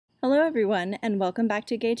Hello everyone and welcome back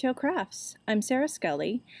to Gage Crafts. I'm Sarah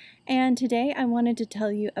Scully and today I wanted to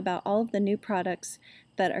tell you about all of the new products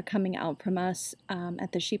that are coming out from us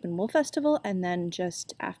at the Sheep and Wool Festival and then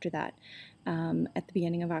just after that at the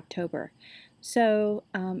beginning of October. So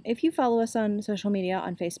if you follow us on social media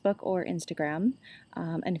on Facebook or Instagram,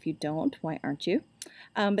 and if you don't, why aren't you?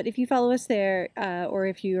 But if you follow us there, or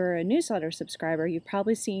if you're a newsletter subscriber, you've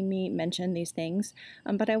probably seen me mention these things.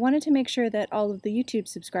 But I wanted to make sure that all of the YouTube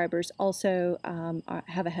subscribers also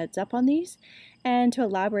have a heads up on these, and to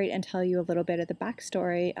elaborate and tell you a little bit of the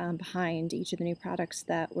backstory behind each of the new products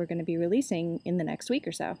that we're going to be releasing in the next week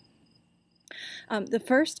or so. The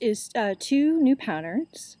first is two new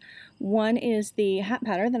patterns. One is the hat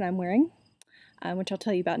pattern that I'm wearing, which I'll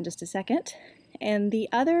tell you about in just a second. And the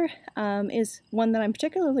other is one that I'm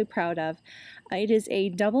particularly proud of. It is a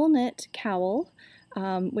double knit cowl,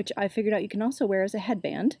 which I figured out you can also wear as a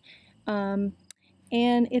headband. And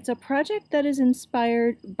it's a project that is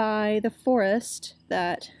inspired by the forest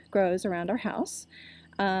that grows around our house.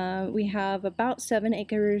 We have about 7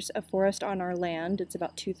 acres of forest on our land. It's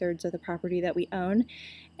about 2/3 of the property that we own.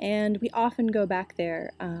 And we often go back there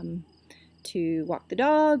to walk the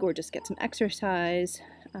dog or just get some exercise.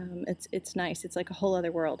 It's nice. It's like a whole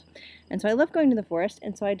other world. And so I love going to the forest,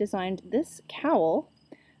 and so I designed this cowl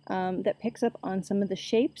that picks up on some of the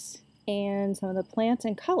shapes and some of the plants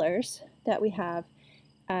and colors that we have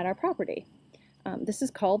at our property. This is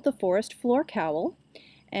called the Forest Floor Cowl,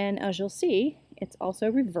 and as you'll see, it's also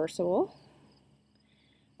reversible.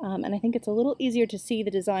 And I think it's a little easier to see the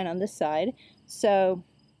design on this side. So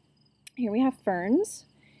here we have ferns,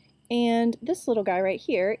 and this little guy right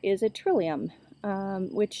here is a trillium,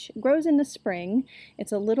 which grows in the spring.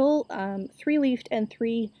 It's a little 3-leafed and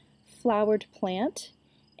 3-flowered plant,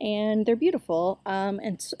 and they're beautiful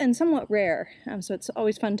and somewhat rare, so it's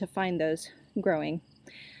always fun to find those growing.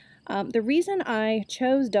 The reason I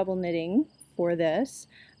chose double knitting for this,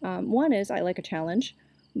 one is I like a challenge,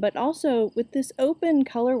 but also with this open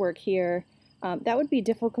color work here, that would be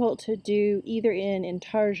difficult to do either in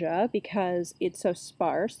intarsia because it's so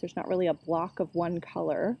sparse. There's not really a block of one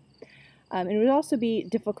color. It would also be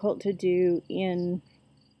difficult to do in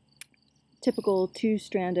typical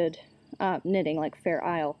 2-stranded knitting like Fair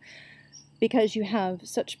Isle because you have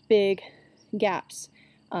such big gaps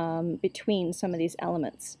between some of these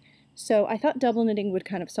elements. So I thought double knitting would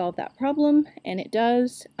kind of solve that problem, and it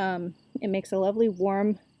does. It makes a lovely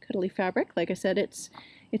warm cuddly fabric. Like I said, it's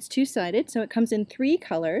 2-sided, so it comes in 3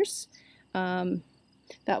 colors.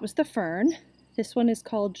 That was the fern. This one is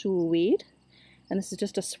called jewelweed, and this is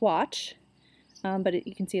just a swatch, but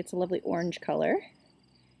you can see it's a lovely orange color,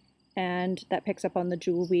 and that picks up on the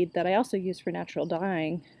jewelweed that I also use for natural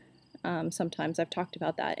dyeing. Sometimes I've talked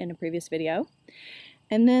about that in a previous video.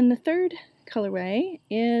 And then the third colorway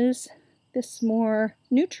is this more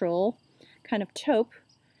neutral kind of taupe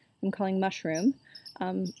I'm calling mushroom.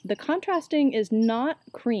 The contrasting is not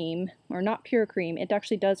cream, or not pure cream. It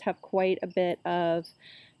actually does have quite a bit of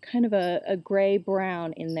kind of a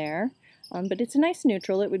gray-brown in there, but it's a nice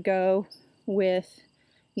neutral. It would go with,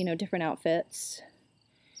 you know, different outfits.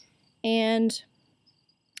 And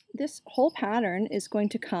this whole pattern is going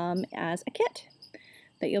to come as a kit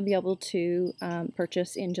that you'll be able to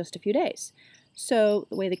purchase in just a few days. So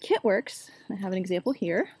the way the kit works, I have an example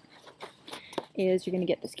here, is you're going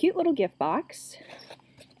to get this cute little gift box,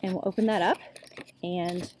 and we'll open that up,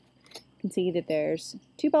 and you can see that there's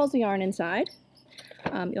 2 balls of yarn inside.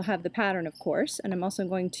 You'll have the pattern, of course, and I'm also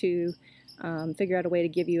going to figure out a way to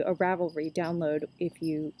give you a Ravelry download if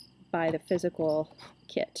you buy the physical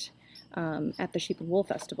kit at the Sheep and Wool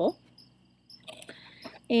Festival.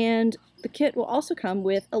 And the kit will also come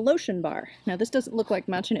with a lotion bar. Now this doesn't look like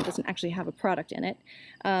much, and it doesn't actually have a product in it.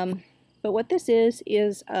 But what this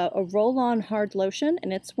is a roll-on hard lotion,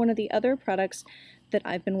 and it's one of the other products that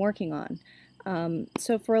I've been working on.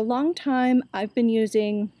 So for a long time, I've been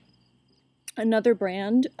using another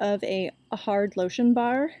brand of a hard lotion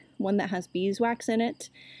bar, one that has beeswax in it,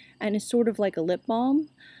 and is sort of like a lip balm.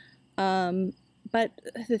 But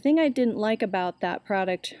the thing I didn't like about that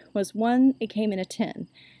product was, one, it came in a tin,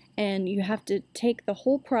 and you have to take the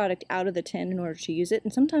whole product out of the tin in order to use it.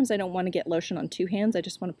 And sometimes I don't want to get lotion on 2 hands, I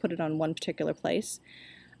just want to put it on one particular place.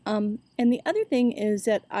 And the other thing is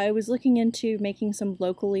that I was looking into making some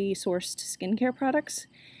locally sourced skincare products,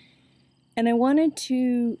 and I wanted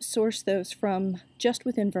to source those from just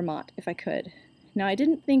within Vermont if I could. Now I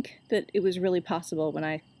didn't think that it was really possible when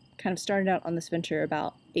I kind of started out on this venture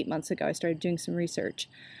about 8 months ago. I started doing some research,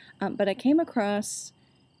 but I came across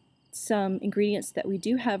some ingredients that we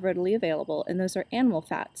do have readily available, and those are animal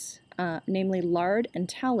fats. namely lard and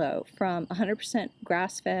tallow from 100%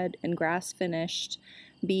 grass-fed and grass-finished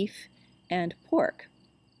beef and pork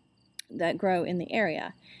that grow in the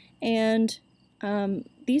area. And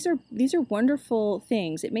these are wonderful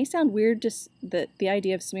things. It may sound weird, just the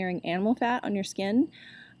idea of smearing animal fat on your skin,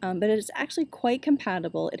 but it is actually quite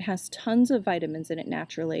compatible. It has tons of vitamins in it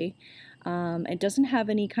naturally. It doesn't have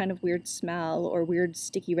any kind of weird smell or weird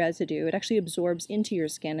sticky residue. It actually absorbs into your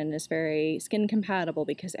skin and is very skin compatible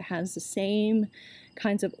because it has the same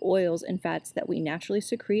kinds of oils and fats that we naturally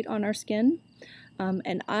secrete on our skin.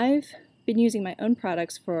 And I've been using my own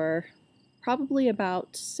products for probably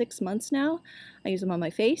about 6 months now. I use them on my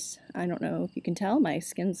face. I don't know if you can tell, my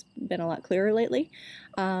skin's been a lot clearer lately.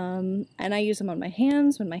 And I use them on my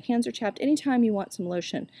hands when my hands are chapped, anytime you want some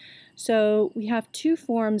lotion. So we have two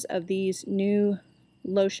forms of these new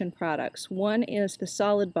lotion products. One is the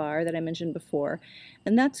solid bar that I mentioned before,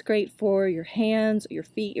 and that's great for your hands, your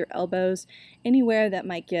feet, your elbows, anywhere that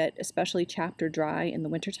might get especially chapped or dry in the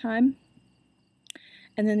wintertime.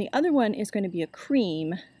 And then the other one is going to be a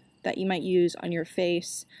cream that you might use on your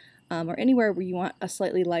face or anywhere where you want a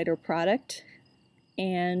slightly lighter product.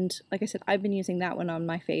 And like I said, I've been using that one on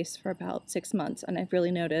my face for about 6 months, and I've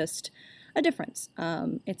really noticed a difference.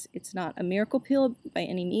 It's not a miracle pill by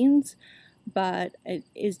any means, but it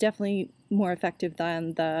is definitely more effective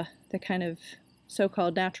than the kind of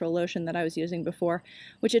so-called natural lotion that I was using before,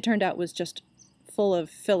 which it turned out was just full of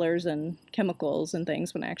fillers and chemicals and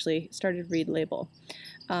things when I actually started to read the label.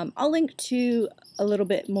 I'll link to a little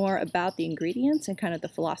bit more about the ingredients and kind of the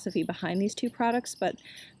philosophy behind these two products, but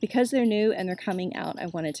because they're new and they're coming out, I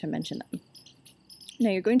wanted to mention them.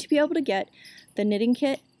 Now you're going to be able to get the knitting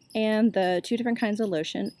kit and the two different kinds of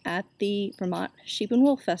lotion at the Vermont Sheep and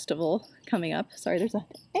Wool Festival coming up. Sorry, there's an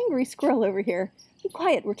angry squirrel over here. Be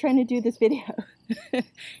quiet, we're trying to do this video.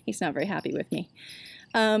 He's not very happy with me.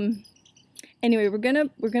 Anyway, we're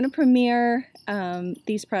gonna premiere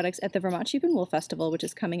these products at the Vermont Sheep and Wool Festival, which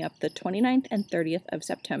is coming up the 29th and 30th of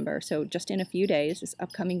September. So just in a few days, this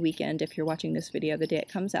upcoming weekend, if you're watching this video the day it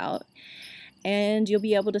comes out. And you'll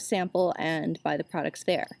be able to sample and buy the products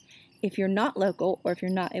there. If you're not local, or if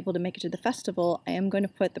you're not able to make it to the festival, I am going to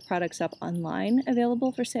put the products up online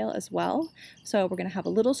available for sale as well. So we're going to have a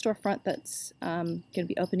little storefront that's going to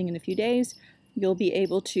be opening in a few days. You'll be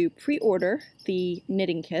able to pre-order the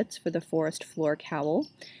knitting kits for the Forest Floor Cowl,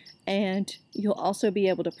 and you'll also be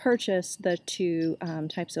able to purchase the two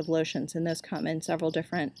types of lotions, and those come in several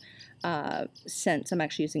different scents. I'm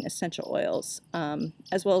actually using essential oils,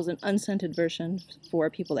 as well as an unscented version for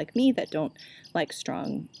people like me that don't like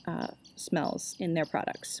strong smells in their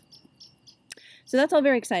products. So that's all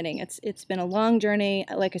very exciting. It's been a long journey.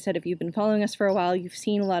 Like I said, if you've been following us for a while, you've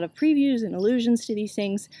seen a lot of previews and allusions to these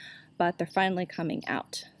things, but they're finally coming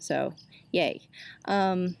out, so yay.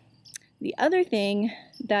 The other thing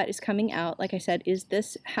that is coming out, like I said, is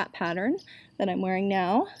this hat pattern that I'm wearing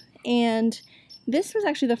now, and this was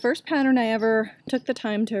actually the first pattern I ever took the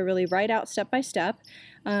time to really write out step by step,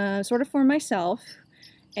 sort of for myself,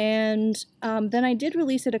 and then I did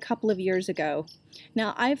release it a couple of years ago.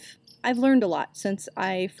 Now I've learned a lot since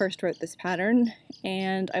I first wrote this pattern,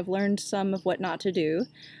 and I've learned some of what not to do.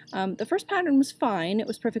 The first pattern was fine, it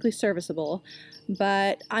was perfectly serviceable,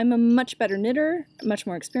 but I'm a much better knitter, much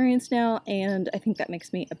more experienced now, and I think that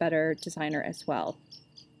makes me a better designer as well.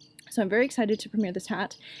 So I'm very excited to premiere this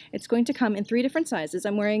hat. It's going to come in 3 different sizes.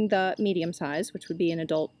 I'm wearing the medium size, which would be an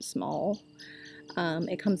adult small.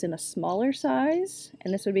 It comes in a smaller size,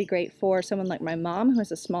 and this would be great for someone like my mom who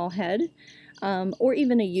has a small head, or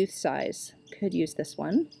even a youth size could use this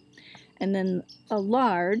one. And then a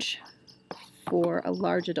large for a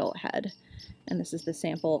large adult head, and this is the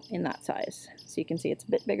sample in that size. So you can see it's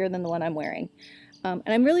a bit bigger than the one I'm wearing. And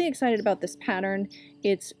I'm really excited about this pattern.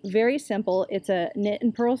 It's very simple. It's a knit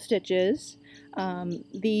and purl stitches.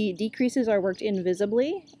 The decreases are worked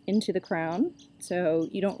invisibly into the crown, so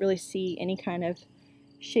you don't really see any kind of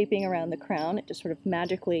shaping around the crown. It just sort of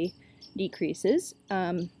magically decreases.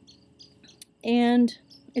 And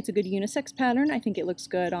it's a good unisex pattern. I think it looks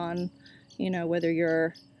good on, you know, whether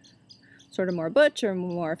you're sort of more butch or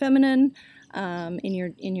more feminine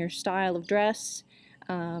in your style of dress.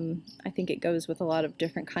 I think it goes with a lot of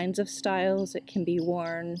different kinds of styles. It can be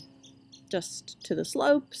worn just to the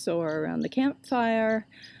slopes or around the campfire.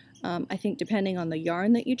 I think depending on the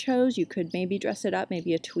yarn that you chose, you could maybe dress it up,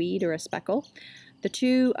 maybe a tweed or a speckle. The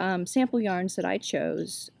two sample yarns that I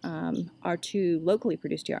chose are 2 locally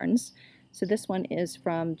produced yarns. So this one is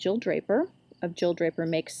from Jill Draper of Jill Draper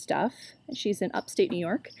Makes Stuff. She's in upstate New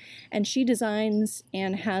York, and she designs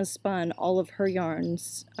and has spun all of her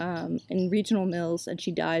yarns in regional mills, and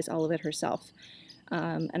she dyes all of it herself.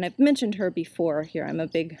 And I've mentioned her before here. I'm a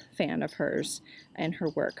big fan of hers and her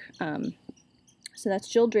work. So that's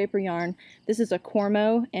Jill Draper yarn. This is a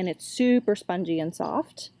Cormo, and it's super spongy and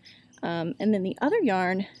soft. And then the other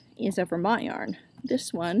yarn is a Vermont yarn.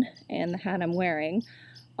 This one and the hat I'm wearing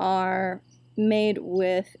are made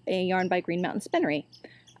with a yarn by Green Mountain Spinnery,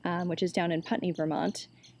 which is down in Putney, Vermont.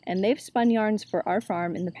 And they've spun yarns for our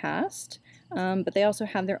farm in the past, but they also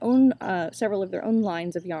have their own, several of their own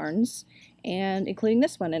lines of yarns, and including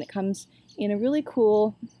this one. And it comes in a really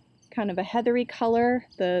cool kind of a heathery color.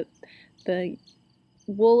 The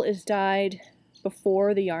wool is dyed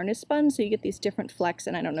before the yarn is spun, so you get these different flecks,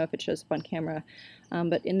 and I don't know if it shows up on camera,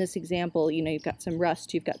 but in this example, you know, you've got some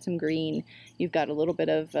rust, you've got some green, you've got a little bit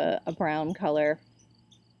of a brown color,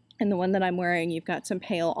 and the one that I'm wearing, you've got some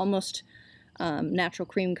pale, almost natural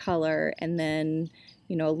cream color, and then,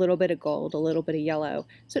 you know, a little bit of gold, a little bit of yellow,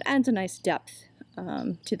 so it adds a nice depth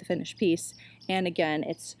to the finished piece, and again,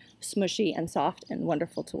 it's smushy and soft and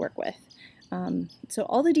wonderful to work with. So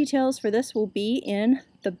all the details for this will be in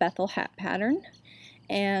the Bethel Hat pattern,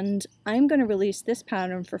 and I'm going to release this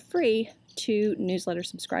pattern for free to newsletter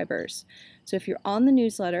subscribers. So if you're on the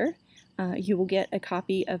newsletter, you will get a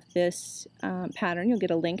copy of this pattern. You'll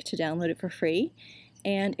get a link to download it for free.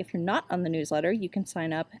 And if you're not on the newsletter, you can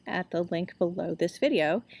sign up at the link below this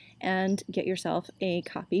video and get yourself a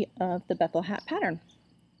copy of the Bethel Hat pattern.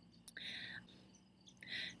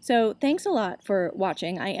 So thanks a lot for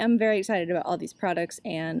watching. I am very excited about all these products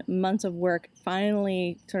and months of work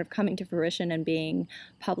finally sort of coming to fruition and being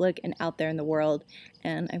public and out there in the world.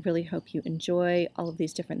 And I really hope you enjoy all of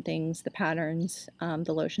these different things, the patterns,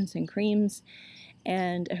 the lotions and creams.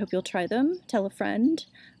 And I hope you'll try them, tell a friend,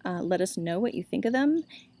 let us know what you think of them,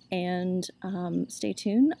 and stay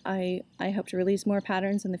tuned. I hope to release more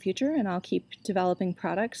patterns in the future, and I'll keep developing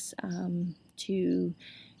products to,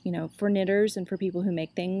 you know, for knitters and for people who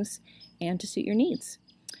make things and to suit your needs.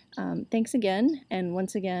 Thanks again, and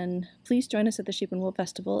once again, please join us at the Sheep and Wool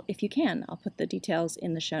Festival if you can. I'll put the details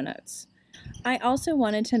in the show notes. I also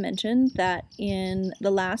wanted to mention that in the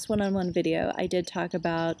last one-on-one video, I did talk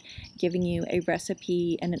about giving you a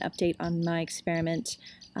recipe and an update on my experiment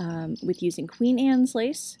with using Queen Anne's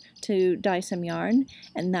lace to dye some yarn,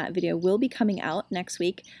 and that video will be coming out next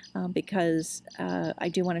week because I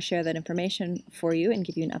do want to share that information for you and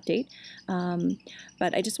give you an update.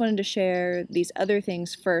 But I just wanted to share these other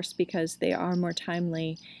things first because they are more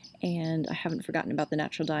timely, and I haven't forgotten about the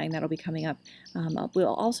natural dyeing. That'll be coming up.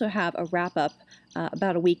 We'll also have a wrap-up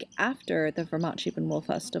about a week after the Vermont Sheep and Wool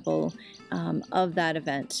Festival of that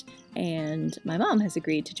event, and my mom has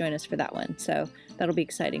agreed to join us for that one, so that'll be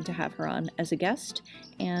exciting to have her on as a guest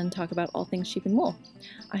and talk about all things sheep and wool.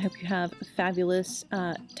 I hope you have a fabulous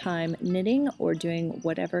time knitting or doing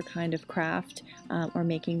whatever kind of craft or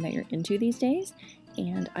making that you're into these days,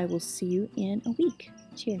 and I will see you in a week.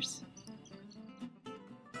 Cheers.